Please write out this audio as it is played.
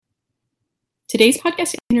Today's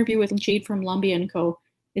podcast interview with Jade from Lambia & Co.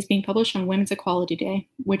 is being published on Women's Equality Day,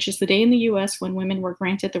 which is the day in the U.S. when women were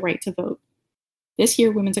granted the right to vote. This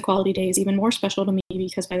year, Women's Equality Day is even more special to me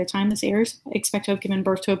because by the time this airs, I expect to have given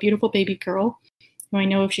birth to a beautiful baby girl who I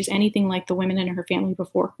know if she's anything like the women in her family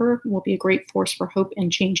before her, will be a great force for hope and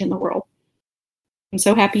change in the world. I'm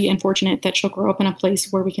so happy and fortunate that she'll grow up in a place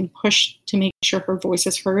where we can push to make sure her voice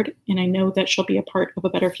is heard, and I know that she'll be a part of a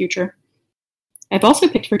better future. I've also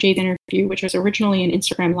picked for Jade's interview, which was originally an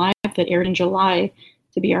Instagram Live that aired in July,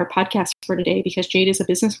 to be our podcast for today because Jade is a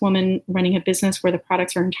businesswoman running a business where the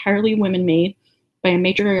products are entirely women-made by a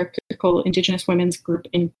matriarchal Indigenous women's group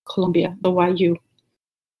in Colombia, the YU.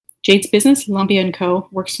 Jade's business, Lambia & Co.,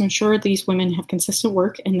 works to ensure these women have consistent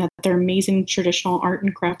work and that their amazing traditional art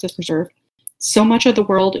and craft is preserved. So much of the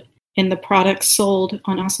world and the products sold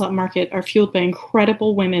on Ocelot Market are fueled by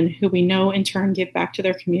incredible women who we know in turn give back to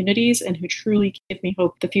their communities and who truly give me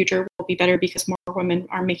hope the future will be better because more women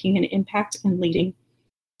are making an impact and leading.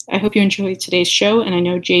 I hope you enjoyed today's show, and I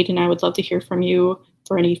know Jade and I would love to hear from you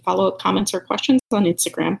for any follow-up comments or questions on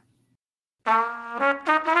Instagram.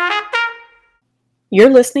 You're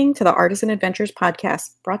listening to the Artisan Adventures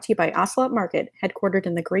podcast, brought to you by Ocelot Market, headquartered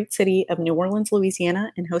in the great city of New Orleans,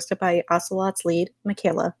 Louisiana, and hosted by Ocelot's lead,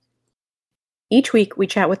 Michaela. Each week, we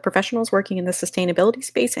chat with professionals working in the sustainability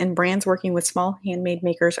space and brands working with small handmade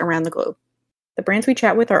makers around the globe. The brands we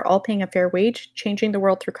chat with are all paying a fair wage, changing the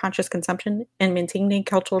world through conscious consumption, and maintaining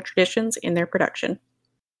cultural traditions in their production.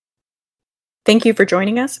 Thank you for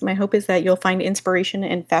joining us. My hope is that you'll find inspiration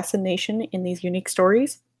and fascination in these unique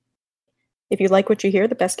stories. If you like what you hear,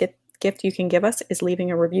 the best gift you can give us is leaving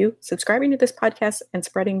a review, subscribing to this podcast, and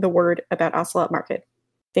spreading the word about Ocelot Market.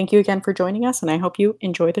 Thank you again for joining us, and I hope you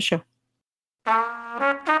enjoy the show.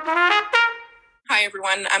 Hi,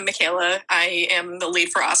 everyone. I'm Michaela. I am the lead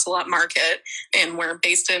for Ocelot Market, and we're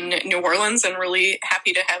based in New Orleans, and really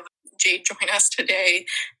happy to have Jade join us today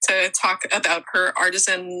to talk about her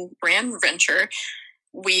artisan brand venture.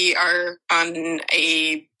 We are on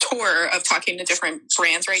a tour of talking to different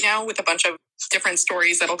brands right now with a bunch of different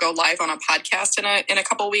stories that'll go live on a podcast in a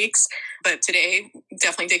couple weeks. But today,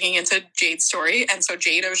 definitely digging into Jade's story. And so,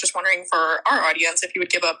 Jade, I was just wondering for our audience if you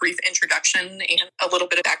would give a brief introduction and a little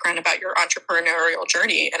bit of background about your entrepreneurial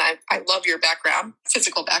journey. And I love your background,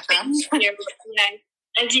 physical background. Thank you.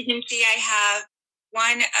 As you can see, I have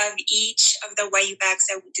one of each of the YU bags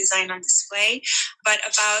that we designed on display. But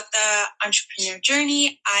about the entrepreneur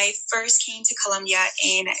journey, I first came to Colombia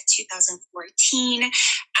in 2014,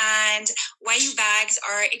 and YU bags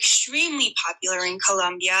are extremely popular in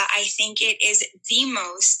Colombia. I think it is the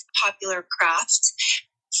most popular craft.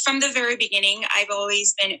 From the very beginning, I've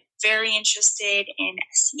always been very interested in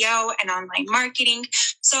SEO and online marketing.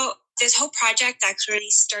 So this whole project actually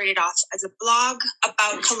started off as a blog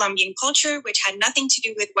about Colombian culture, which had nothing to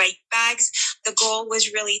do with white bags. The goal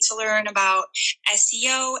was really to learn about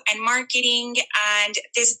SEO and marketing, and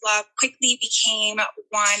this blog quickly became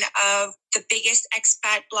one of the biggest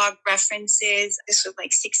expat blog references. This was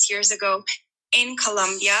like 6 years ago in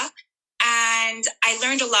Colombia. And I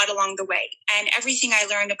learned a lot along the way. And everything I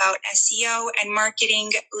learned about SEO and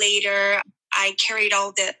marketing later, I carried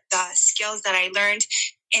all the skills that I learned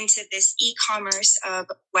into this e-commerce of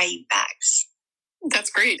YU bags.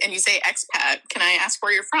 That's great. And you say expat. Can I ask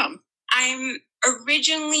where you're from? I'm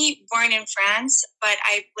originally born in France, but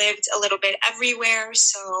I've lived a little bit everywhere.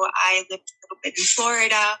 So I lived a little bit in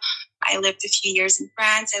Florida. I lived a few years in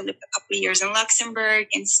France. I lived a couple of years in Luxembourg,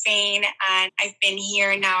 in Spain, and I've been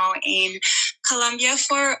here now in Colombia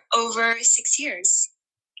for over 6 years.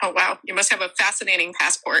 Oh, wow. You must have a fascinating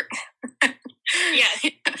passport. Yes.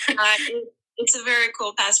 It's a very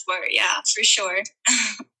cool passport. Yeah, for sure.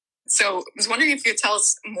 So I was wondering if you could tell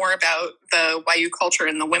us more about the YU culture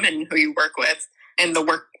and the women who you work with and the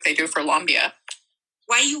work they do for Lambia.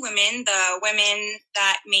 YU women, the women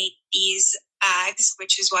that make these bags,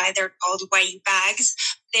 which is why they're called YU bags,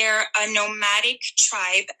 they're a nomadic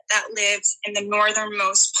tribe that lives in the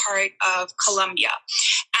northernmost part of Colombia.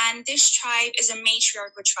 And this tribe is a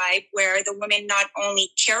matriarchal tribe where the women not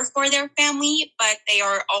only care for their family, but they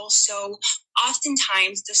are also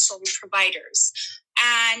oftentimes the sole providers.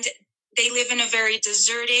 And they live in a very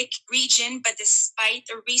desertic region, but despite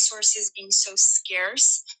the resources being so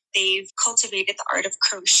scarce, they've cultivated the art of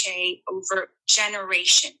crochet over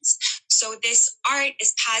generations. So this art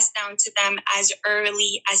is passed down to them as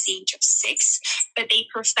early as the age of 6, but they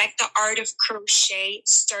perfect the art of crochet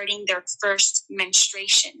starting their first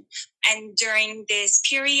menstruation. And during this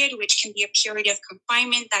period, which can be a period of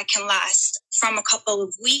confinement that can last from a couple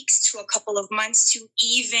of weeks to a couple of months to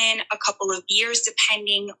even a couple of years,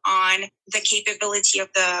 depending on the capability of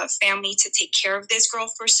the family to take care of this girl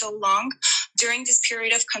for so long. During this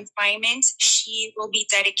period of confinement, she will be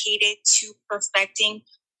dedicated to perfecting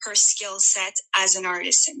her skill set as an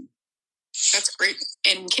artisan. That's great.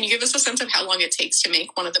 And can you give us a sense of how long it takes to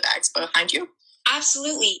make one of the bags behind you?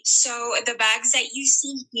 Absolutely. So the bags that you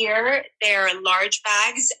see here, they're large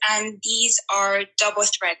bags, and these are double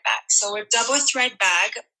thread bags. So a double thread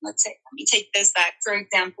bag, let me take this bag, for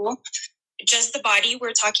example. Just the body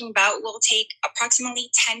we're talking about will take approximately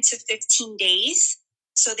 10 to 15 days.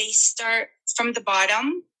 So they start from the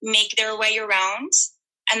bottom, make their way around,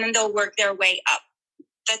 and then they'll work their way up.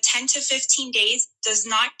 The 10 to 15 days does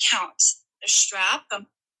not count the strap,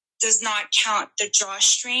 does not count the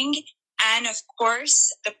drawstring, and of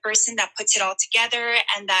course, the person that puts it all together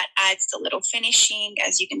and that adds the little finishing.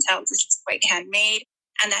 As you can tell, this is quite handmade,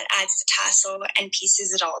 and that adds the tassel and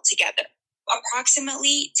pieces it all together.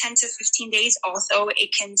 Approximately 10 to 15 days, although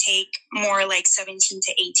it can take more like 17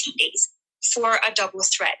 to 18 days for a double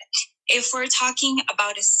thread. If we're talking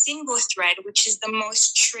about a single thread, which is the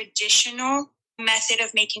most traditional method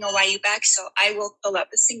of making a Wayu bag, so I will pull up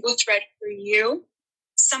a single thread for you.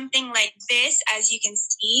 Something like this, as you can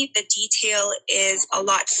see, the detail is a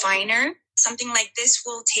lot finer. Something like this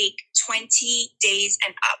will take 20 days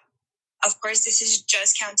and up. Of course, this is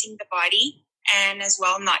just counting the body and as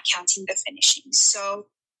well not counting the finishing. So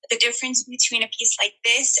the difference between a piece like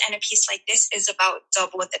this and a piece like this is about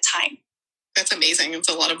double the time. That's amazing. It's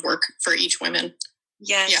a lot of work for each woman.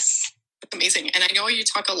 Yes. Yeah. That's amazing. And I know you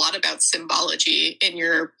talk a lot about symbology in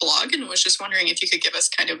your blog, and was just wondering if you could give us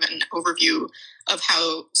kind of an overview of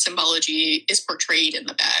how symbology is portrayed in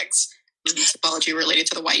the bags, symbology related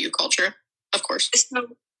to the Wayu culture, of course. So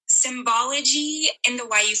symbology in the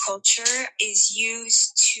Wayu culture is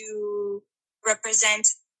used to represent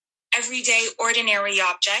everyday, ordinary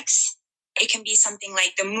objects. It can be something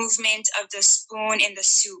like the movement of the spoon in the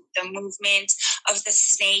soup, the movement of the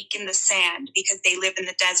snake in the sand because they live in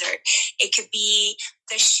the desert. It could be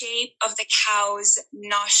the shape of the cow's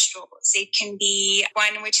nostrils. It can be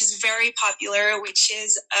one which is very popular, which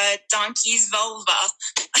is a donkey's vulva.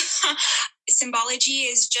 Symbology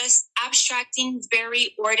is just abstracting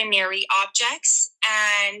very ordinary objects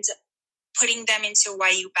and putting them into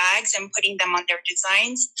Wayu bags and putting them on their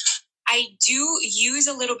designs. I do use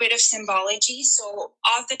a little bit of symbology. So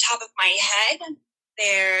off the top of my head,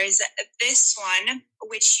 there's this one,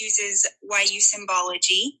 which uses Wayu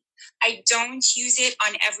symbology. I don't use it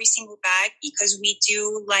on every single bag because we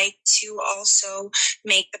do like to also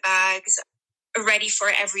make the bags ready for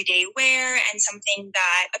everyday wear and something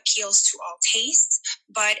that appeals to all tastes.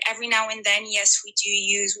 But every now and then, yes, we do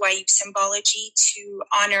use Wayu symbology to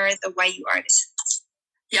honor the Wayu artisans.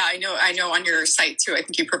 Yeah, I know on your site too, I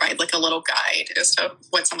think you provide like a little guide as to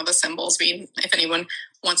what some of the symbols mean, if anyone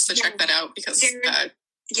wants to check that out, because...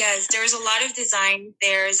 Yes, there's a lot of design.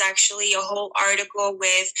 There's actually a whole article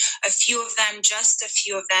with a few of them, just a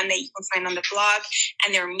few of them that you can find on the blog,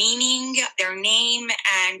 and their meaning, their name,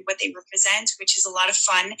 and what they represent, which is a lot of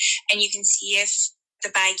fun. And you can see if the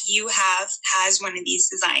bag you have has one of these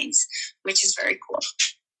designs, which is very cool.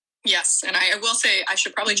 Yes, and I will say I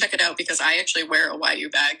should probably check it out because I actually wear a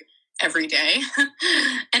Wayu bag every day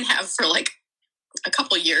and have for like a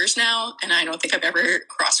couple years now, and I don't think I've ever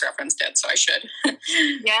cross-referenced it, so I should.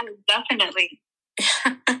 Yeah, definitely.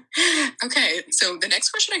 Okay, so the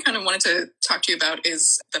next question I kind of wanted to talk to you about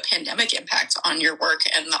is the pandemic impact on your work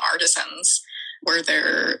and the artisans. Were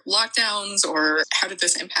there lockdowns, or how did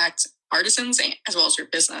this impact artisans as well as your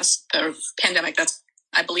business? The pandemic that's,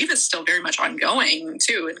 I believe, is still very much ongoing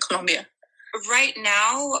too in Colombia. Right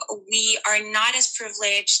now, we are not as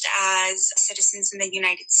privileged as citizens in the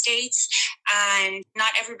United States, and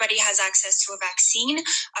not everybody has access to a vaccine.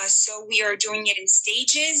 So we are doing it in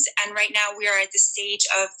stages. And right now we are at the stage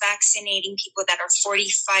of vaccinating people that are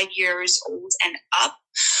 45 years old and up.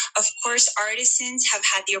 Of course, artisans have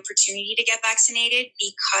had the opportunity to get vaccinated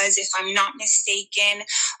because, if I'm not mistaken,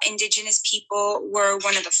 Indigenous people were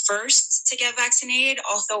one of the first to get vaccinated,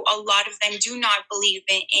 although a lot of them do not believe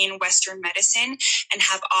in Western medicine and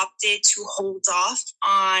have opted to hold off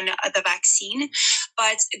on the vaccine.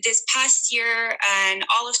 But this past year and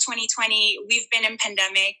all of 2020, we've been in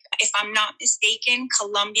pandemic. If I'm not mistaken,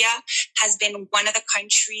 Colombia has been one of the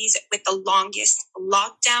countries with the longest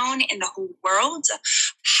lockdown in the whole world.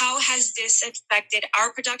 how has this affected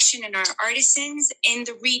our production and our artisans in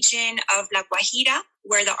the region of La Guajira,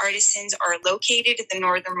 where the artisans are located at the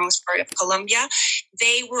northernmost part of Colombia?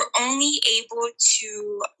 They were only able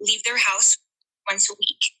to leave their house once a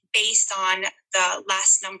week based on the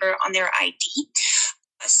last number on their ID.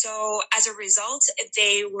 So as a result,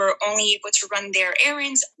 they were only able to run their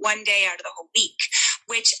errands one day out of the whole week,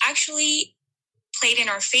 which actually played in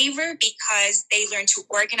our favor because they learned to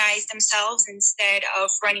organize themselves instead of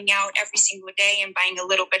running out every single day and buying a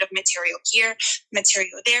little bit of material here,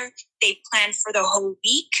 material there. They planned for the whole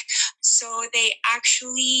week. So they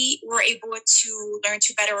actually were able to learn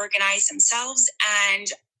to better organize themselves and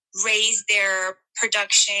raise their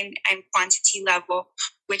production and quantity level,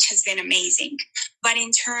 which has been amazing. But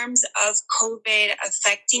in terms of COVID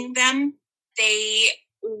affecting them, they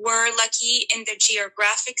were lucky in the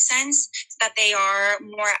geographic sense that they are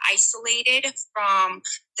more isolated from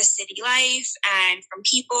the city life and from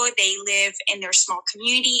people. They live in their small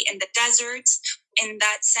community in the deserts. In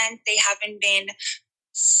that sense, they haven't been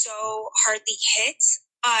so hardly hit.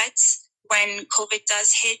 But when COVID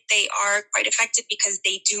does hit, they are quite affected because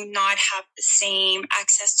they do not have the same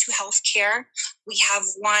access to healthcare. We have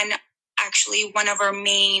one of our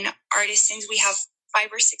main artisans. We have 5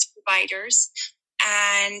 or 6 providers.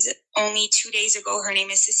 And only 2 days ago, her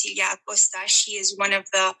name is Cecilia Acosta. She is one of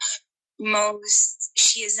the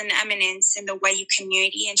she is an eminence in the Wayu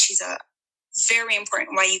community, and she's a very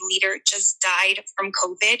important Wayu leader, just died from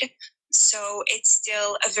COVID. So it's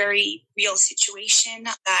still a very real situation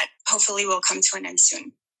that hopefully will come to an end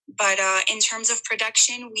soon. But in terms of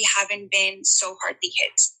production, we haven't been so hardly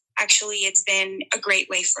hit. Actually, it's been a great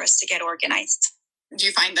way for us to get organized. Do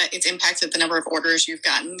you find that it's impacted the number of orders you've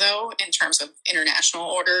gotten, though, in terms of international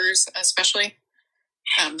orders, especially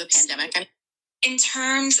the pandemic? In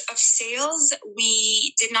terms of sales,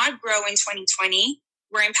 we did not grow in 2020.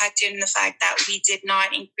 We're impacted in the fact that we did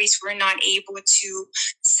not increase. We're not able to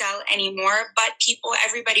sell anymore. But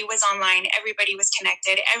everybody was online. Everybody was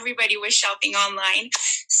connected. Everybody was shopping online.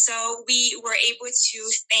 So we were able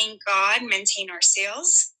to, thank God, maintain our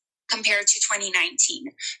sales compared to 2019,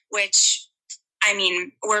 which,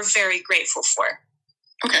 we're very grateful for.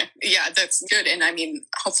 Okay. Yeah, that's good. And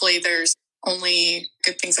hopefully there's only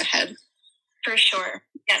good things ahead. For sure.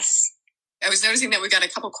 Yes. I was noticing that we got a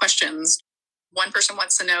couple questions. One person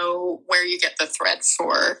wants to know where you get the thread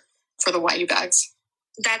for the Wayu bags.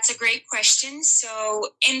 That's a great question. So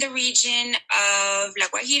in the region of La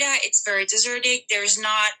Guajira, it's very desertic. There's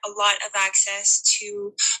not a lot of access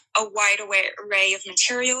to a wide array of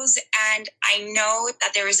materials. And I know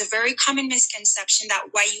that there is a very common misconception that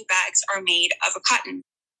Wayu bags are made of a cotton.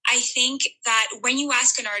 I think that when you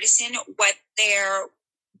ask an artisan what their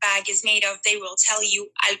bag is made of, they will tell you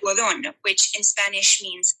algodón, which in Spanish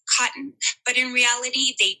means cotton. But in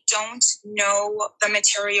reality, they don't know the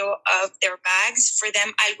material of their bags. For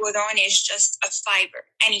them, algodón is just a fiber,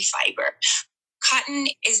 any fiber. Cotton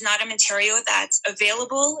is not a material that's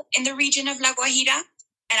available in the region of La Guajira.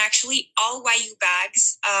 And actually, all Wayu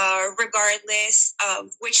bags, regardless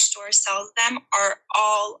of which store sells them, are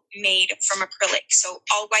all made from acrylic. So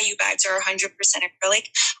all Wayu bags are 100% acrylic.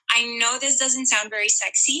 I know this doesn't sound very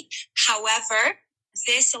sexy. However,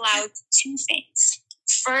 this allows 2 things.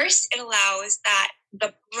 First, it allows that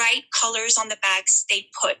the bright colors on the bag stay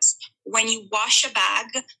put. When you wash a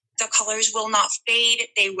bag, the colors will not fade.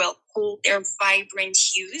 They will hold their vibrant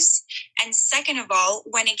hues. And second of all,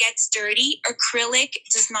 when it gets dirty, acrylic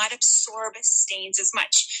does not absorb stains as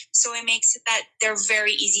much. So it makes it that they're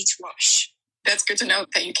very easy to wash. That's good to know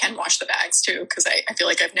that you can wash the bags too, because I feel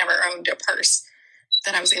like I've never owned a purse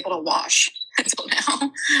that I was able to wash until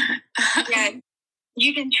now. Yeah.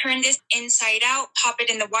 You can turn this inside out, pop it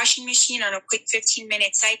in the washing machine on a quick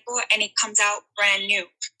 15-minute cycle, and it comes out brand new.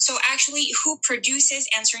 So actually,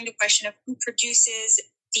 answering the question of who produces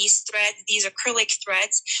these threads, these acrylic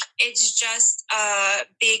threads, it's just a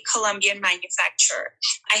big Colombian manufacturer.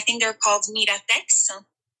 I think they're called Miratex.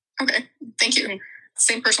 Okay, thank you.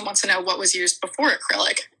 Same person wants to know what was used before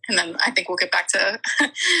acrylic, and then I think we'll get back to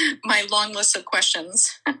my long list of questions.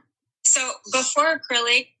 So before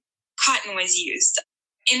acrylic, cotton was used.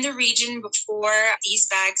 In the region before these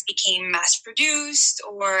bags became mass-produced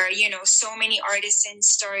or, so many artisans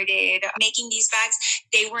started making these bags,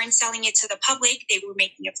 they weren't selling it to the public. They were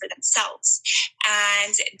making it for themselves.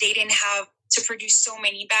 And they didn't have to produce so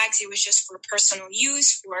many bags. It was just for personal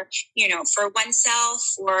use, for oneself,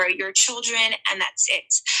 for your children, and that's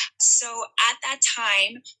it. So at that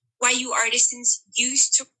time, Wayu artisans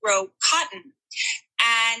used to grow cotton.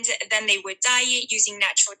 And then they would dye it using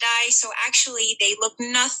natural dye. So actually, they look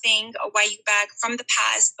nothing, a Wayu bag from the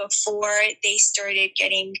past before they started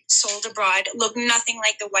getting sold abroad, look nothing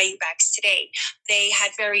like the Wayu bags today. They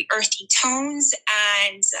had very earthy tones,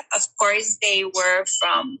 and of course, they were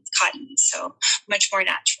from cotton, so much more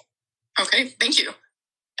natural. Okay, thank you.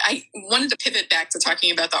 I wanted to pivot back to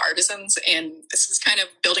talking about the artisans, and this is kind of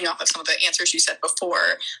building off of some of the answers you said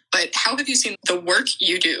before, but how have you seen the work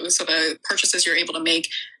you do, so the purchases you're able to make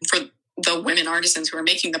for the women artisans who are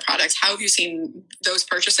making the products, how have you seen those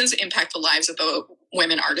purchases impact the lives of the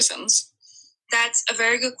women artisans? That's a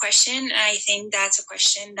very good question. And I think that's a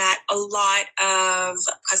question that a lot of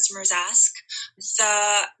customers ask.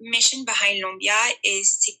 The mission behind Lombia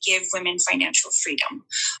is to give women financial freedom.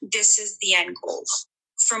 This is the end goal.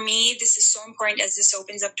 For me, this is so important as this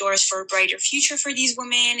opens up doors for a brighter future for these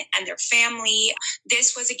women and their family.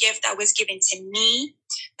 This was a gift that was given to me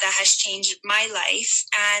that has changed my life.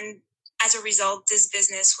 And as a result, this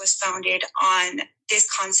business was founded on this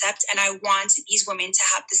concept, and I want these women to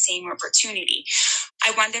have the same opportunity.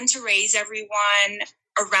 I want them to raise everyone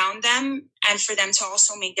around them and for them to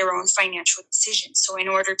also make their own financial decisions. So in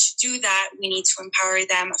order to do that, we need to empower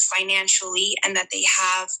them financially and that they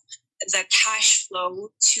have the cash flow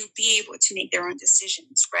to be able to make their own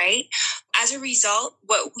decisions, right? As a result,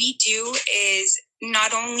 what we do is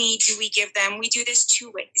not only do we give them, we do this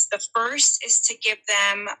two ways. The first is to give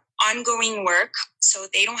them ongoing work so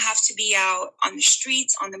they don't have to be out on the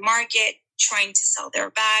streets, on the market, trying to sell their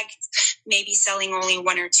bags, maybe selling only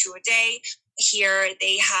one or two a day. Here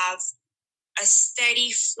they have a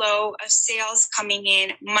steady flow of sales coming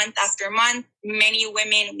in month after month. Many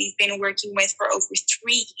women we've been working with for over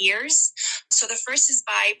 3 years. So the first is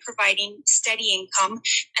by providing steady income.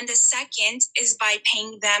 And the second is by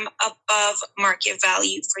paying them above market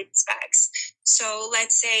value for these bags. So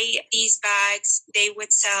let's say these bags, they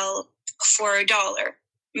would sell for $1.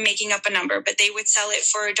 Making up a number, but they would sell it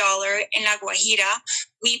for $1 in La Guajira.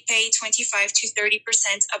 We pay 25 to 30%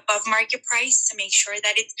 above market price to make sure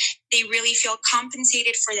that they really feel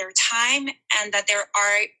compensated for their time and that their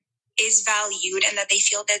art is valued and that they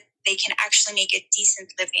feel that they can actually make a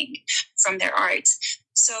decent living from their art.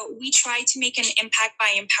 So we try to make an impact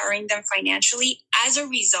by empowering them financially. As a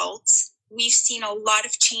result, we've seen a lot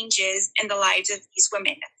of changes in the lives of these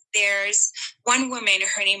women. There's one woman,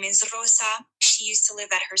 her name is Rosa. She used to live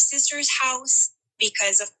at her sister's house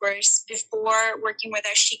because, of course, before working with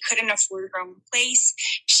us, she couldn't afford her own place.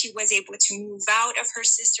 She was able to move out of her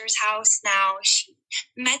sister's house. Now she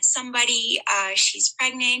met somebody. She's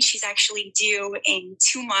pregnant. She's actually due in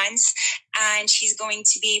 2 months, and she's going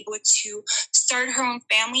to be able to start her own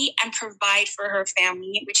family and provide for her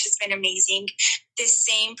family, which has been amazing. This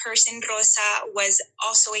same person, Rosa, was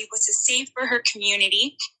also able to save for her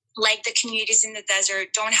community. Like the communities in the desert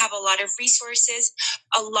don't have a lot of resources.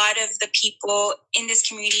 A lot of the people in this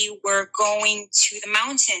community were going to the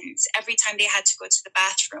mountains every time they had to go to the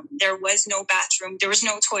bathroom. There was no bathroom. There was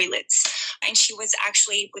no toilets. And she was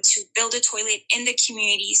actually able to build a toilet in the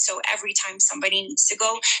community. So every time somebody needs to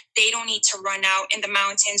go, they don't need to run out in the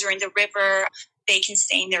mountains or in the river. They can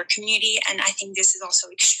stay in their community. And I think this is also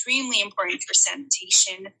extremely important for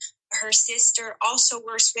sanitation. Her sister also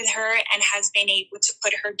works with her and has been able to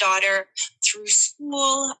put her daughter through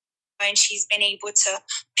school, and she's been able to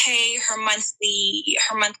pay her monthly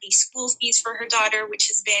school fees for her daughter, which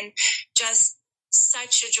has been just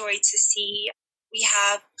such a joy to see. We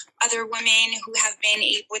have other women who have been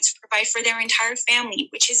able to provide for their entire family,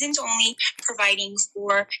 which isn't only providing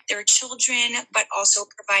for their children, but also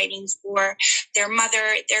providing for their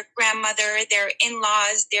mother, their grandmother, their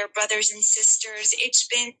in-laws, their brothers and sisters. It's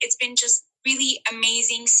been just really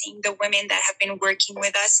amazing seeing the women that have been working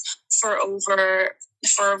with us for over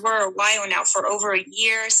a while now, for over a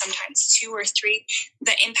year, sometimes 2 or 3.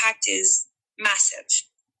 The impact is massive.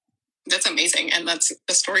 That's amazing. And that's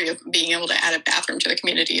the story of being able to add a bathroom to the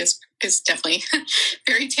community is definitely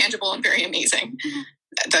very tangible and very amazing.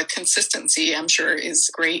 The consistency, I'm sure, is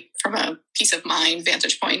great from a peace of mind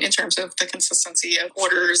vantage point in terms of the consistency of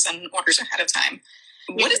orders and orders ahead of time.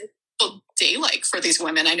 What is a day like for these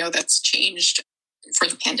women? I know that's changed for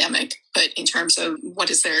the pandemic, but in terms of what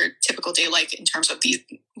is their typical day like in terms of these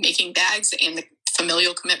making bags and the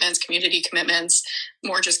familial commitments, community commitments,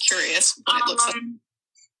 more just curious what it looks like.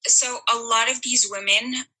 So a lot of these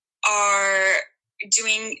women are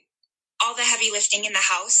doing all the heavy lifting in the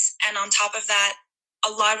house. And on top of that,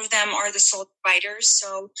 a lot of them are the sole providers.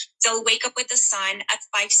 So they'll wake up with the sun at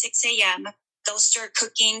 5, 6 a.m. They'll start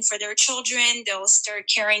cooking for their children. They'll start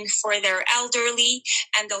caring for their elderly,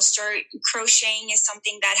 and they'll start crocheting is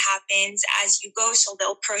something that happens as you go. So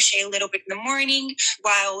they'll crochet a little bit in the morning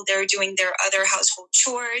while they're doing their other household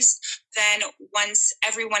chores. Then once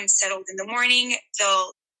everyone's settled in the morning,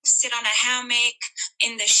 they'll sit on a hammock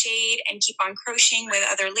in the shade and keep on crocheting with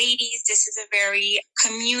other ladies. This is a very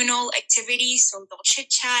communal activity. So they'll chit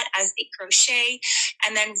chat as they crochet.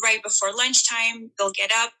 And then right before lunchtime, they'll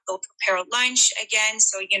get up, they'll prepare lunch again.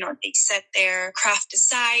 So, they set their craft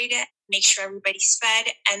aside, make sure everybody's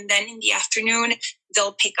fed. And then in the afternoon,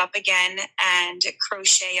 they'll pick up again and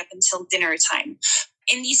crochet up until dinner time.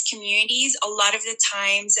 In these communities, a lot of the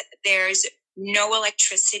times there's no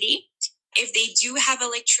electricity. If they do have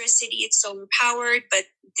electricity, it's solar powered, but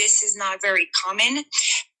this is not very common.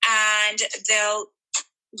 And they'll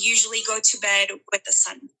usually go to bed with the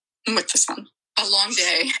sun. With the sun. A long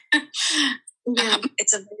day.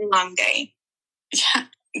 It's a very long day. Yeah.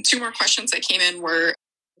 2 more questions that came in were,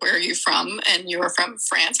 where are you from? And you were from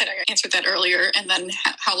France. I know you answered that earlier. And then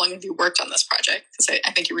how long have you worked on this project? Because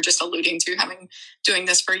I think you were just alluding to doing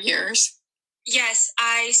this for years. Yes,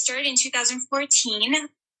 I started in 2014.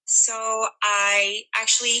 So I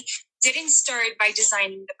actually didn't start by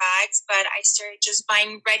designing the bags, but I started just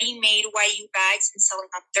buying ready-made YU bags and selling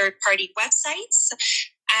on third-party websites.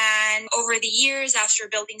 And over the years, after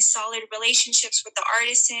building solid relationships with the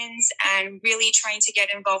artisans and really trying to get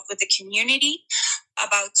involved with the community,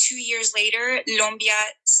 about 2 years later, Lombia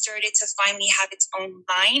started to finally have its own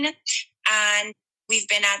line. And we've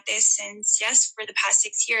been at this since, for the past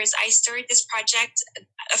 6 years. I started this project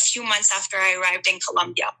a few months after I arrived in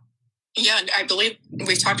Colombia. Yeah, and I believe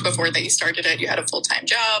we've talked before that you started it. You had a full-time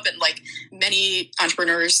job, and like many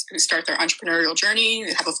entrepreneurs who start their entrepreneurial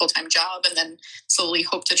journey, have a full-time job, and then slowly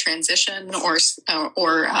hope to transition,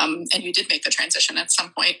 and you did make the transition at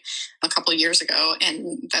some point a couple of years ago,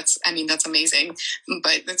 and that's amazing.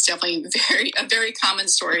 But that's definitely a very common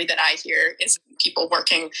story that I hear is people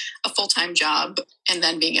working a full-time job and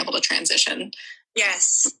then being able to transition.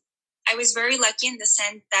 Yes. I was very lucky in the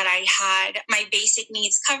sense that I had my basic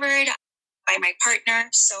needs covered by my partner,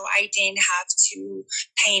 so I didn't have to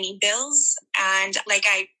pay any bills. And like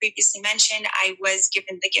I previously mentioned, I was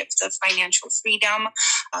given the gift of financial freedom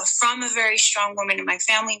from a very strong woman in my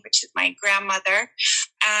family, which is my grandmother.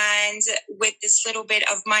 And with this little bit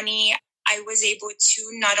of money, I was able to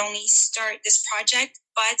not only start this project,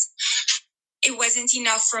 but it wasn't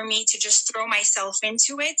enough for me to just throw myself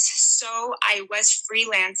into it. So I was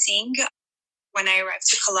freelancing when I arrived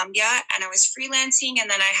to Colombia, and I was freelancing, and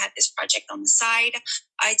then I had this project on the side.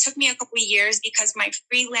 It took me a couple of years because my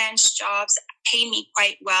freelance jobs paid me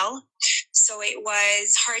quite well. So it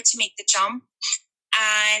was hard to make the jump.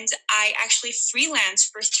 And I actually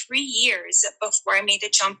freelanced for 3 years before I made the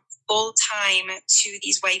jump full time to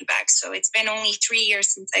these YU bags. So it's been only 3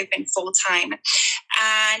 years since I've been full time.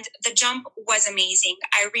 And the jump was amazing.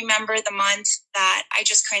 I remember the month that I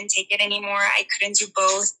just couldn't take it anymore. I couldn't do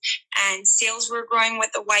both. And sales were growing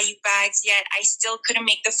with the YU bags, yet I still couldn't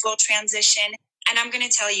make the full transition. And I'm going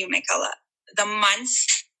to tell you, Michaela, the month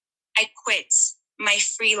I quit my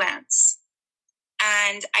freelance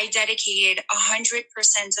and I dedicated 100%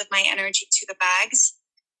 of my energy to the bags,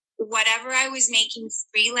 whatever I was making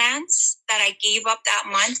freelance that I gave up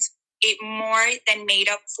that month, it more than made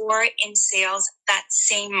up for in sales that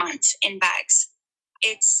same month in bags.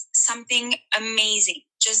 It's something amazing.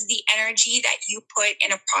 Just the energy that you put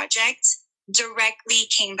in a project directly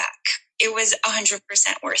came back. It was 100%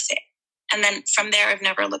 worth it. And then from there, I've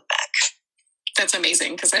never looked back. That's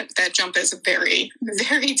amazing, because that jump is very,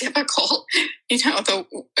 very difficult.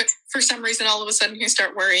 For some reason, all of a sudden you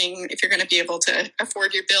start worrying if you're going to be able to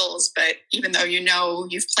afford your bills. But even though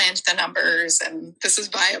you've planned the numbers and this is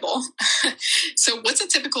viable. So what's a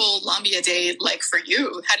typical Lombia day like for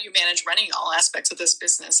you? How do you manage running all aspects of this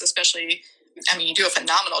business? Especially, you do a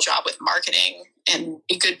phenomenal job with marketing, and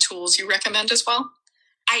good tools you recommend as well?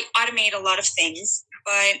 I automate a lot of things.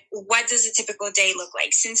 But what does a typical day look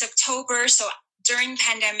like? Since October, so during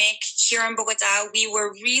pandemic here in Bogota, we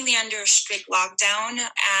were really under a strict lockdown,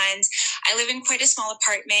 and I live in quite a small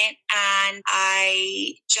apartment, and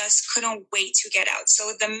I just couldn't wait to get out.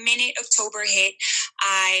 So the minute October hit,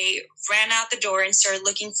 I ran out the door and started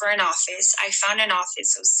looking for an office. I found an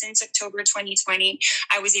office. So since October 2020,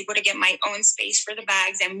 I was able to get my own space for the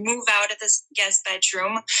bags and move out of this guest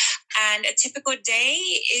bedroom. And a typical day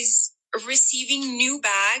is receiving new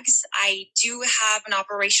bags. I do have an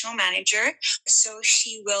operational manager, so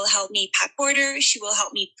she will help me pack orders. She will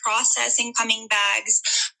help me process incoming bags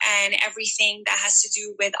and everything that has to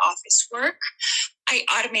do with office work. I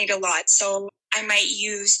automate a lot. So I might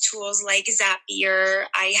use tools like Zapier.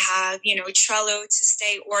 I have, Trello to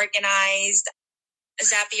stay organized.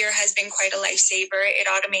 Zapier has been quite a lifesaver. It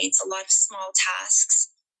automates a lot of small tasks.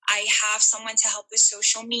 I have someone to help with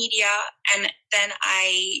social media, and then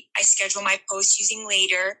I schedule my posts using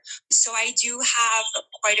Later. So I do have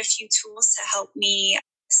quite a few tools to help me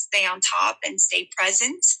stay on top and stay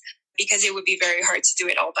present, because it would be very hard to do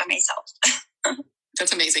it all by myself.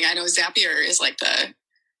 That's amazing. I know Zapier is like the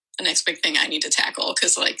next big thing I need to tackle,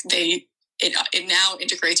 because like it now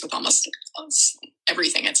integrates with almost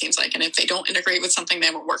everything, it seems like. And if they don't integrate with something, they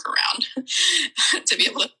have a workaround to be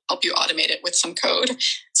able to help you automate it with some code.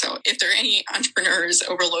 So if there are any entrepreneurs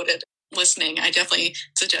overloaded listening, I definitely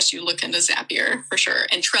suggest you look into Zapier for sure.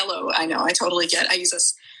 And Trello, I know I totally get. I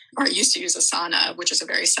used to use Asana, which is a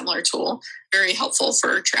very similar tool, very helpful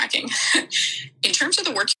for tracking. In terms of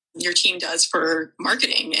the work your team does for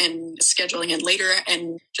marketing and scheduling and Later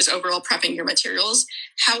and just overall prepping your materials,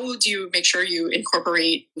 how do you make sure you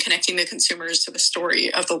incorporate connecting the consumers to the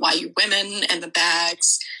story of the YU women and the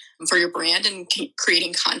bags for your brand, and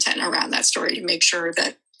creating content around that story to make sure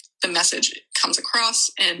that the message comes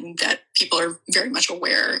across and that people are very much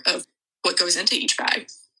aware of what goes into each bag?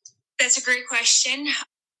 That's a great question.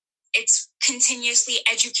 It's continuously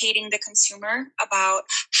educating the consumer about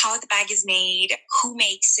how the bag is made, who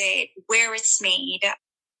makes it, where it's made,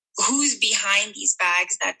 who's behind these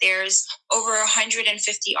bags, that there's over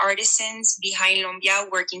 150 artisans behind Lombia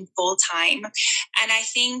working full time. And I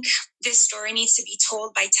think this story needs to be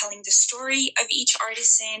told by telling the story of each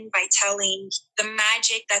artisan, by telling the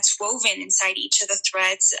magic that's woven inside each of the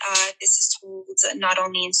threads. This is told not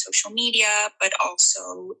only in social media, but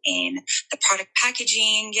also in the product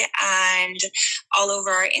packaging and all over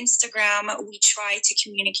our Instagram. We try to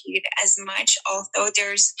communicate as much, although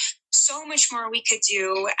there's so much more we could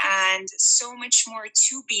do and so much more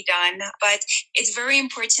to be done. But it's very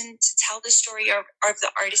important to tell the story of the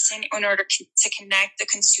artisan in order to connect the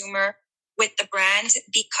consumer with the brand,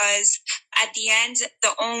 because at the end,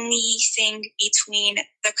 the only thing between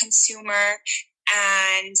the consumer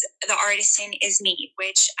and the artisan is me,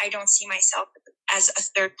 which I don't see myself as a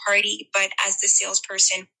third party, but as the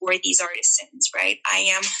salesperson for these artisans, right? I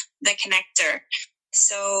am the connector.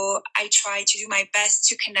 So I try to do my best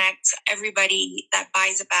to connect everybody that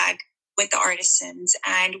buys a bag with the artisans.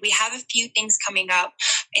 And we have a few things coming up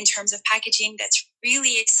in terms of packaging that's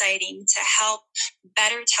really exciting to help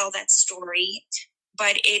better tell that story.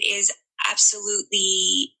 But it is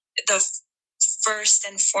absolutely the first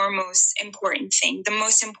and foremost important thing. The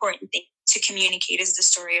most important thing to communicate is the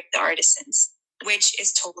story of the artisans, which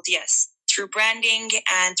is told, yes, through branding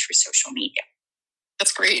and through social media.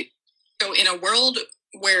 That's great. So in a world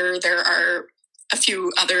where there are a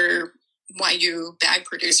few other YU bag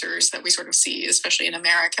producers that we sort of see, especially in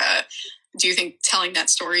America, do you think telling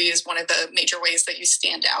that story is one of the major ways that you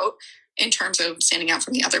stand out in terms of standing out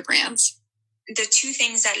from the other brands? The two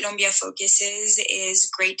things that Lombia focuses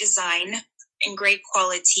is great design and great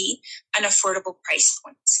quality and affordable price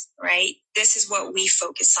points, right? This is what we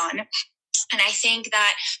focus on. And I think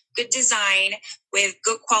that good design with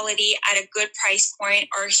good quality at a good price point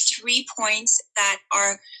are 3 points that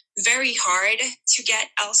are very hard to get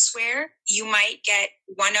elsewhere. You might get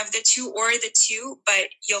one of the two or the two, but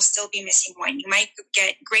you'll still be missing one. You might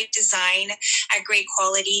get great design at great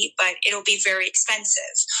quality, but it'll be very expensive.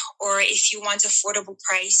 Or if you want affordable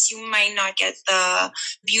price, you might not get the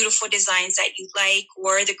beautiful designs that you like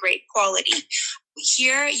or the great quality.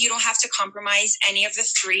 Here, you don't have to compromise any of the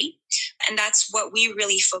three, and that's what we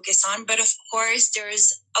really focus on. But of course,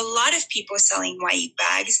 there's a lot of people selling YU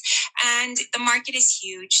bags, and the market is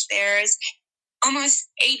huge. There's almost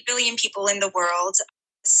 8 billion people in the world,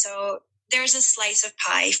 so there's a slice of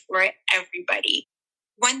pie for everybody.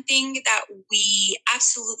 One thing that we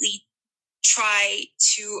absolutely try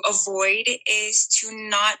to avoid is to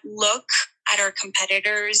not look at our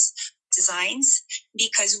competitors' designs,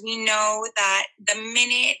 because we know that the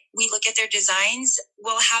minute we look at their designs,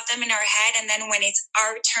 we'll have them in our head, and then when it's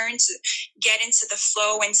our turn to get into the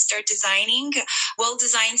flow and start designing, we'll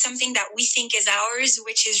design something that we think is ours,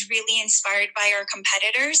 which is really inspired by our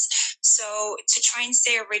competitors. So to try and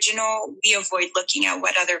stay original, we avoid looking at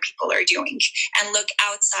what other people are doing and look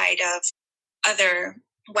outside of other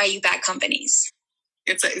YU bag companies.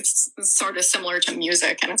 It's sort of similar to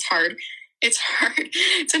music, and it's hard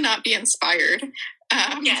to not be inspired.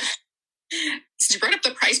 Yes. So you brought up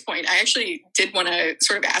the price point. I actually did want to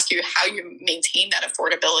sort of ask you how you maintain that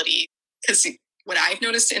affordability, because what I've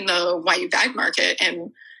noticed in the YU bag market,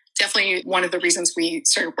 and definitely one of the reasons we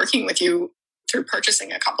started working with you through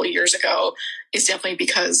purchasing a couple of years ago, is definitely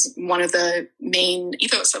because one of the main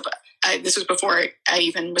ethos of this was before I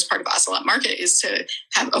even was part of Ocelot Market, is to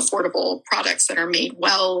have affordable products that are made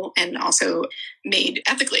well and also made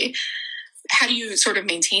ethically. How do you sort of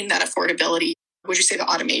maintain that affordability? Would you say the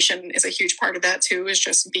automation is a huge part of that too, is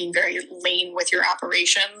just being very lean with your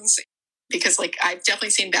operations? Because like I've definitely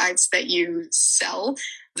seen bags that you sell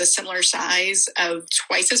the similar size of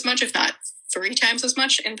twice as much, if not 3 times as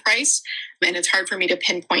much in price. And it's hard for me to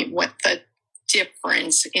pinpoint what the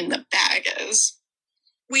difference in the bag is.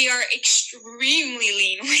 We are extremely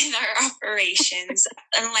lean with our operations.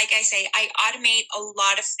 And like I say, I automate a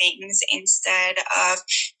lot of things instead of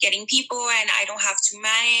getting people, and I don't have to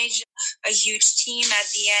manage a huge team at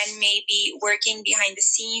the end, maybe working behind the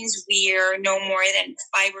scenes. We're no more than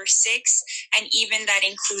 5 or 6. And even that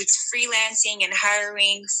includes freelancing and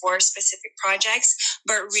hiring for specific projects.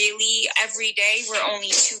 But really, every day, we're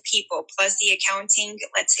only 2 people, plus the accounting,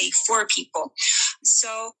 let's say 4 people.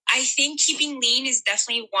 So I think keeping lean is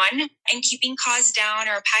definitely one, and keeping costs down.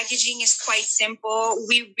 Our packaging is quite simple.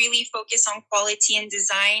 We really focus on quality and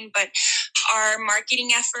design, but our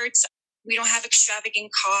marketing efforts, we don't have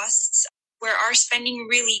extravagant costs. Where our spending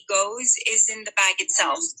really goes is in the bag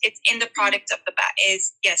itself. It's in the product of the bag.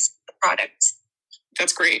 The product.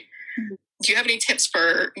 That's great. Mm-hmm. Do you have any tips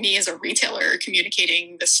for me as a retailer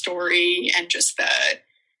communicating the story and just the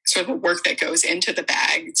sort of work that goes into the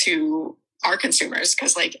bag to our consumers?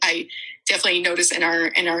 Because like I definitely notice in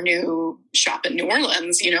our new shop in New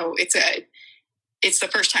Orleans, it's the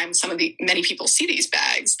first time many people see these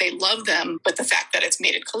bags. They love them, but the fact that it's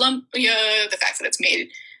made in Colombia, the fact that it's made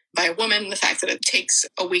by a woman, the fact that it takes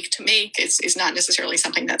a week to make is not necessarily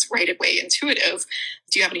something that's right away intuitive.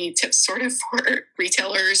 Do you have any tips sort of for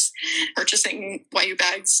retailers purchasing YU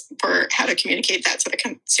bags for how to communicate that to the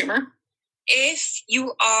consumer? If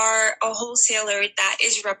you are a wholesaler that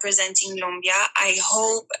is representing Lombia, I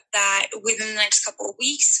hope that within the next couple of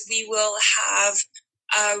weeks, we will have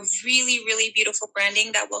a really, really beautiful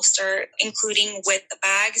branding that we'll start including with the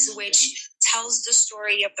bags, which tells the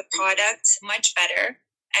story of the product much better.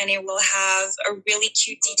 And it will have a really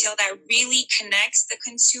cute detail that really connects the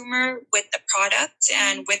consumer with the product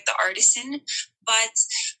and with the artisan. But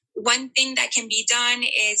one thing that can be done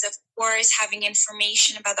is, of course, having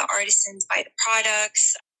information about the artisans by the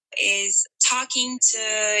products, is talking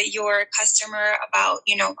to your customer about,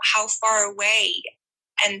 how far away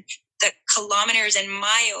and the kilometers and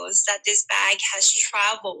miles that this bag has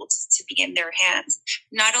traveled to be in their hands.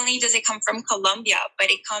 Not only does it come from Colombia, but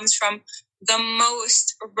it comes from the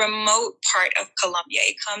most remote part of Colombia.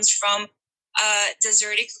 It comes from a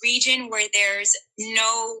desertic region where there's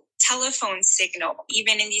no telephone signal,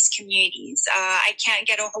 even in these communities. I can't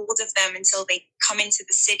get a hold of them until they come into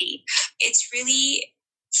the city. It's really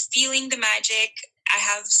feeling the magic. I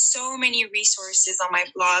have so many resources on my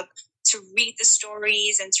blog to read the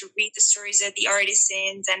stories and to read the stories of the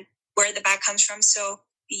artisans and where the bag comes from. So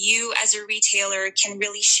you as a retailer can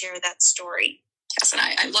really share that story. Yes, and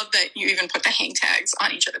I love that you even put the hang tags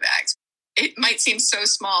on each of the bags. It might seem so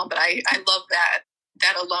small, but I love that.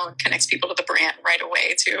 That alone connects people to the brand right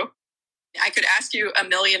away, too. I could ask you a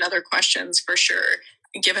million other questions for sure,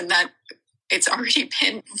 given that it's already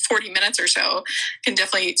been 40 minutes or so. Can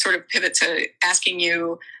definitely sort of pivot to asking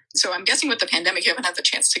you. So I'm guessing with the pandemic, you haven't had the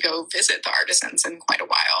chance to go visit the artisans in quite a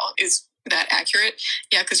while. Is that accurate?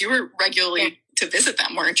 Yeah, because you were regularly to visit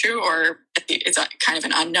them, weren't you? Or it's kind of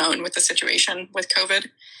an unknown with the situation with COVID?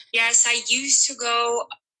 Yes, I used to go.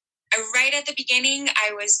 Right at the beginning,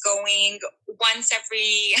 I was going once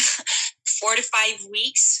every 4 to 5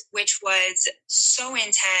 weeks, which was so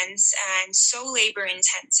intense and so labor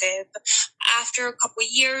intensive. After a couple of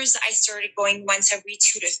years, I started going once every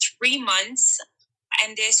 2 to 3 months.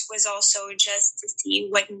 And this was also just to see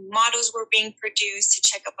what models were being produced, to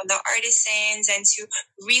check up on the artisans and to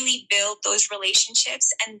really build those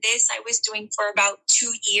relationships. And this I was doing for about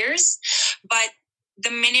 2 years. But the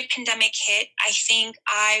minute pandemic hit, I think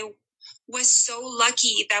I was so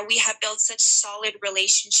lucky that we have built such solid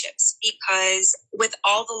relationships, because with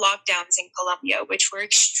all the lockdowns in Colombia, which were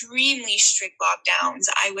extremely strict lockdowns,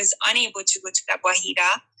 I was unable to go to La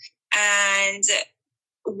Guajira. And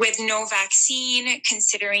with no vaccine,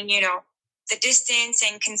 considering, the distance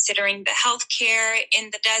and considering the healthcare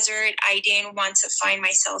in the desert, I didn't want to find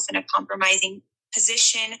myself in a compromising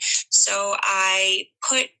position. So I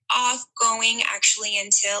put off going actually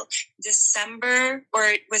until December,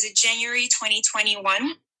 or was it January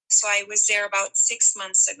 2021? So I was there about 6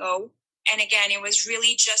 months ago. And again, it was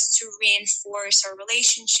really just to reinforce our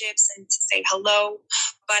relationships and to say hello.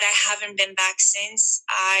 But I haven't been back since.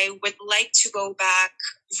 I would like to go back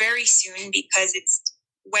very soon because it's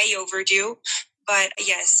way overdue. But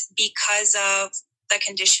yes, because of the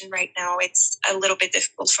condition right now, it's a little bit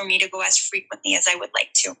difficult for me to go as frequently as I would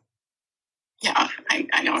like to. Yeah,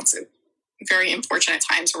 I know it's a very unfortunate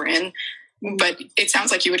times we're in, but it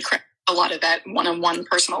sounds like you would credit a lot of that one-on-one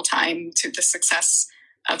personal time to the success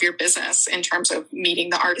of your business in terms of meeting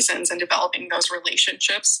the artisans and developing those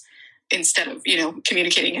relationships instead of,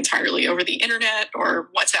 communicating entirely over the internet or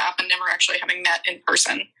WhatsApp and never actually having met in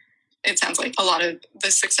person. It sounds like a lot of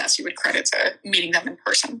the success you would credit to meeting them in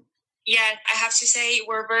person. Yeah, I have to say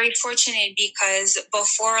we're very fortunate because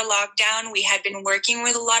before lockdown, we had been working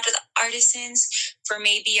with a lot of the artisans for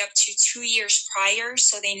maybe up to 2 years prior.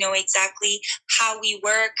 So they know exactly how we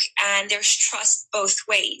work, and there's trust both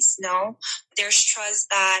ways. No, there's trust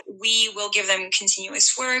that we will give them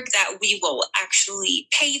continuous work, that we will actually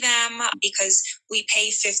pay them because we pay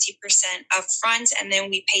 50% upfront and then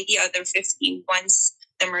we pay the other 50% once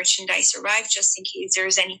the merchandise arrives, just in case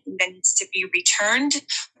there's anything that needs to be returned.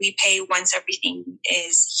 We pay once everything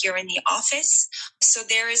is here in the office. So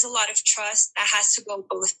there is a lot of trust that has to go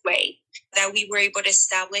both ways that we were able to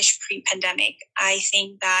establish pre-pandemic. I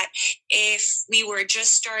think that if we were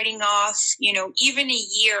just starting off, even a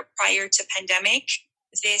year prior to pandemic,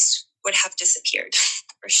 this would have disappeared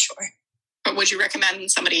for sure. But would you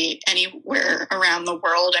recommend somebody anywhere around the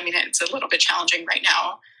world? I mean, it's a little bit challenging right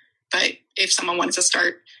now, but if someone wanted to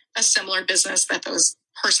start a similar business, that those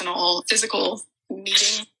personal, physical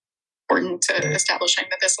meetings are important to establishing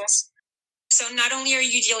the business? So not only are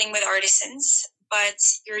you dealing with artisans, but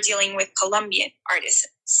you're dealing with Colombian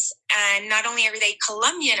artisans. And not only are they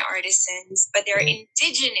Colombian artisans, but they're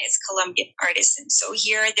indigenous Colombian artisans. So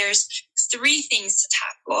here there's 3 things to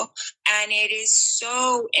tackle. And it is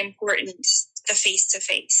so important, the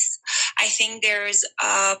face-to-face. I think there's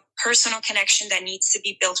a personal connection that needs to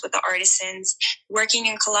be built with the artisans. Working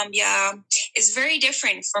in Colombia is very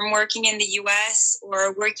different from working in the US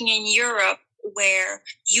or working in Europe, where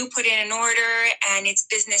you put in an order and it's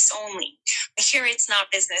business only. Here it's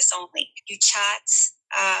not business only. You chat.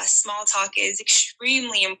 Small talk is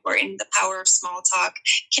extremely important. The power of small talk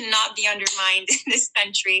cannot be undermined in this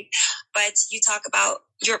country. But you talk about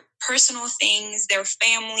your personal things, their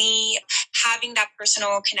family. Having that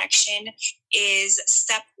personal connection is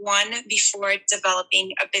step 1 before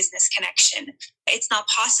developing a business connection. It's not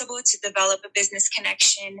possible to develop a business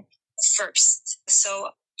connection first. So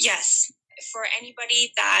yes, for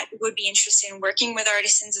anybody that would be interested in working with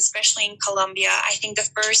artisans, especially in Colombia, I think the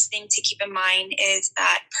first thing to keep in mind is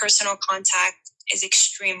that personal contact is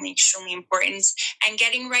extremely, extremely important. And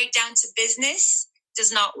getting right down to business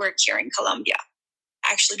does not work here in Colombia.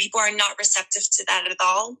 Actually, people are not receptive to that at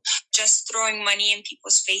all. Just throwing money in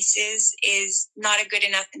people's faces is not a good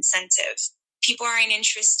enough incentive. People aren't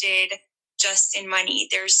interested just in money.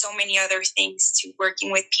 There's so many other things to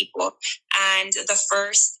working with people. And the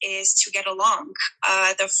first is to get along.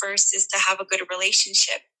 The first is to have a good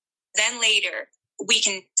relationship. Then later, we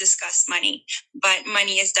can discuss money. But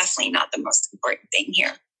money is definitely not the most important thing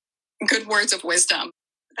here. Good words of wisdom,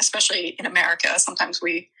 especially in America. Sometimes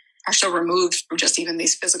we are so removed from just even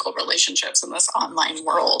these physical relationships in this online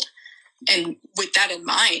world. And with that in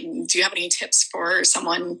mind, do you have any tips for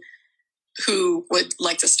someone who would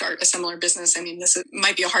like to start a similar business? I mean,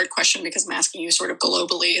 might be a hard question because I'm asking you sort of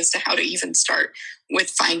globally as to how to even start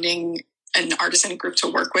with finding an artisan group to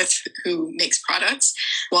work with who makes products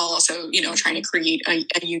while also, trying to create a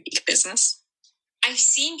unique business. I've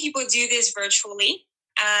seen people do this virtually,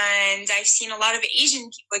 and I've seen a lot of Asian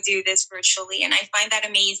people do this virtually, and I find that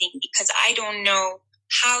amazing because I don't know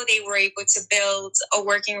how they were able to build a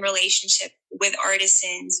working relationship with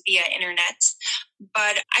artisans via internet.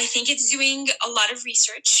 But I think it's doing a lot of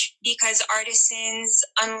research because artisans,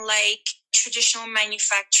 unlike traditional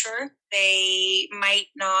manufacturer, they might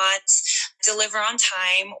not deliver on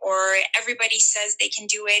time, or everybody says they can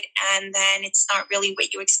do it and then it's not really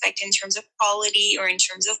what you expect in terms of quality or in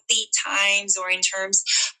terms of lead times or in terms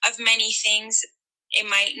of many things. It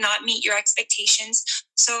might not meet your expectations.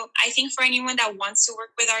 So I think for anyone that wants to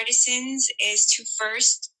work with artisans is to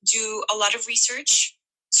first do a lot of research,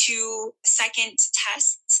 to second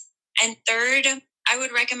test, and third, I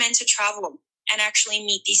would recommend to travel and actually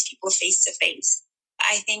meet these people face to face.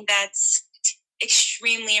 I think that's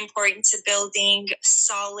extremely important to building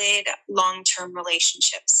solid long-term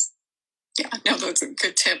relationships. Yeah, no, that's a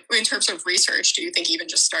good tip. In terms of research, do you think even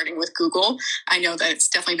just starting with Google? I know that it's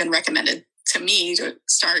definitely been recommended to me to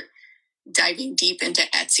start diving deep into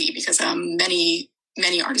Etsy because many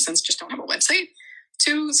artisans just don't have a website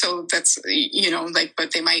too. So that's,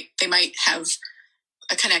 but they might have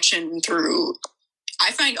a connection through,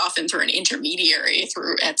 I find often through an intermediary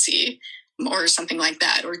through Etsy or something like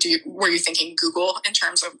that. Or were you thinking Google in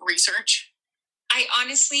terms of research? I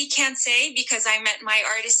honestly can't say because I met my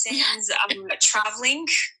artisans traveling.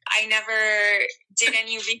 I never did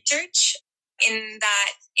any research in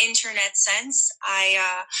that internet sense. I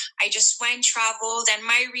just went, traveled, and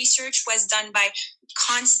my research was done by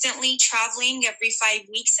constantly traveling every 5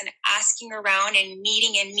 weeks and asking around and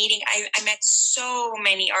meeting. I met so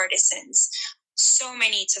many artisans, so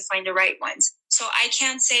many to find the right ones. So I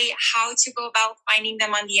can't say how to go about finding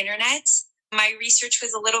them on the internet. My research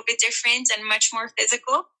was a little bit different and much more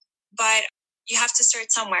physical, but you have to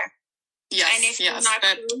start somewhere. Yes, and if you're not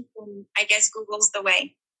good, then I guess Google's the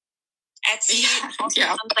way. Etsy sounds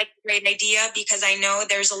like a great idea because I know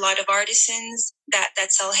there's a lot of artisans that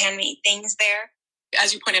sell handmade things there.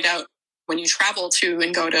 As you pointed out, when you travel to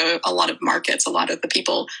and go to a lot of markets, a lot of the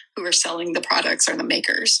people who are selling the products are the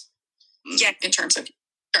makers. Yeah. In terms of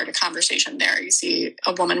start a conversation there, you see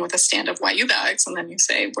a woman with a stand of YU bags, and then you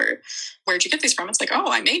say, "Where'd you get these from?" It's like, "Oh,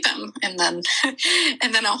 I made them," and then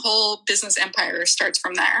a whole business empire starts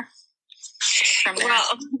from there.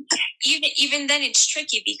 Well, even then it's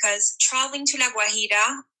tricky because traveling to La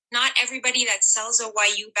Guajira, not everybody that sells a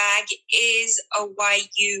YU bag is a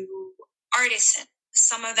YU artisan.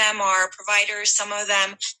 Some of them are providers. Some of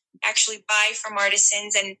them actually buy from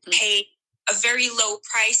artisans and pay a very low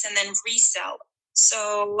price and then resell.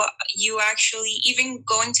 So you actually, even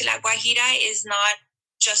going to La Guajira is not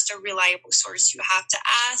just a reliable source. You have to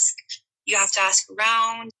ask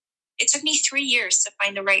around. It took me 3 years to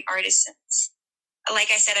find the right artisans.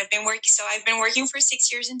 Like I said, I've been working for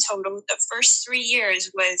 6 years in total. The first 3 years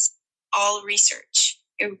was all research.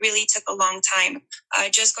 It really took a long time.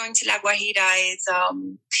 Just going to La Guajira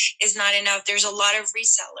is not enough. There's a lot of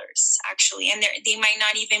resellers, actually, and they might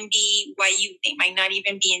not even be YU. They might not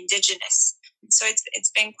even be indigenous. So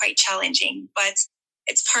it's been quite challenging, but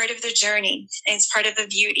it's part of the journey. It's part of the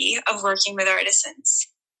beauty of working with artisans.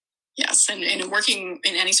 Yes, and working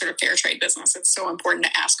in any sort of fair trade business, it's so important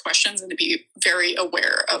to ask questions and to be very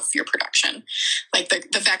aware of your production. Like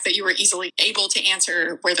the fact that you were easily able to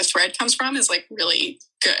answer where the thread comes from is like really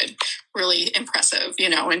good, really impressive,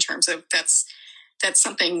 in terms of that's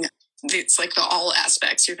something that's like the all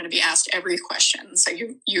aspects. You're going to be asked every question. So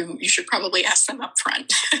you should probably ask them up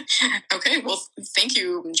front. Okay, well, thank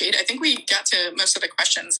you, Jade. I think we got to most of the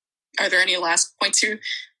questions. Are there any last points you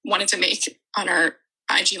wanted to make on our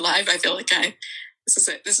IG Live? I feel like this is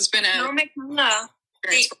it. This has been No, Michaela.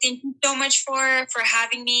 Thank you so much for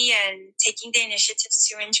having me and taking the initiatives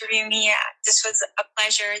to interview me. This was a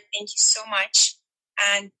pleasure. Thank you so much.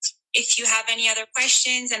 And if you have any other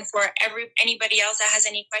questions, and for anybody else that has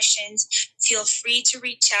any questions, feel free to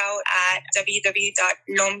reach out at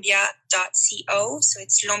www.lombia.co. So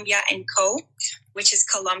it's Lombia & Co., which is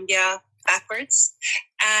Colombia backwards.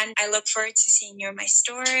 And I look forward to seeing you in my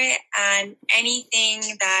store, and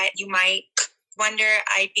anything that you might wonder,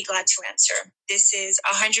 I'd be glad to answer. This is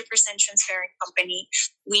 100% transparent company.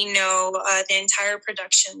 We know the entire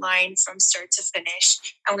production line from start to finish,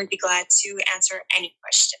 and we'd be glad to answer any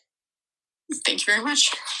question. Thank you very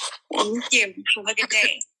much. Well, thank you. Have a good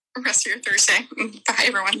day. Rest of your Thursday. Bye,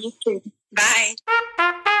 everyone. You too. Bye.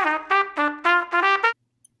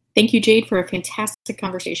 Thank you, Jade, for a fantastic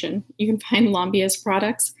conversation. You can find Lombia's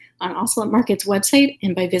products on Ocelot Market's website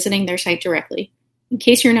and by visiting their site directly. In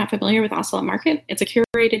case you're not familiar with Ocelot Market, it's a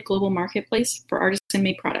curated global marketplace for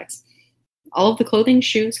artisan-made products. All of the clothing,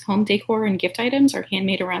 shoes, home decor, and gift items are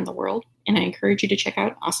handmade around the world, and I encourage you to check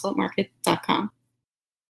out ocelotmarket.com.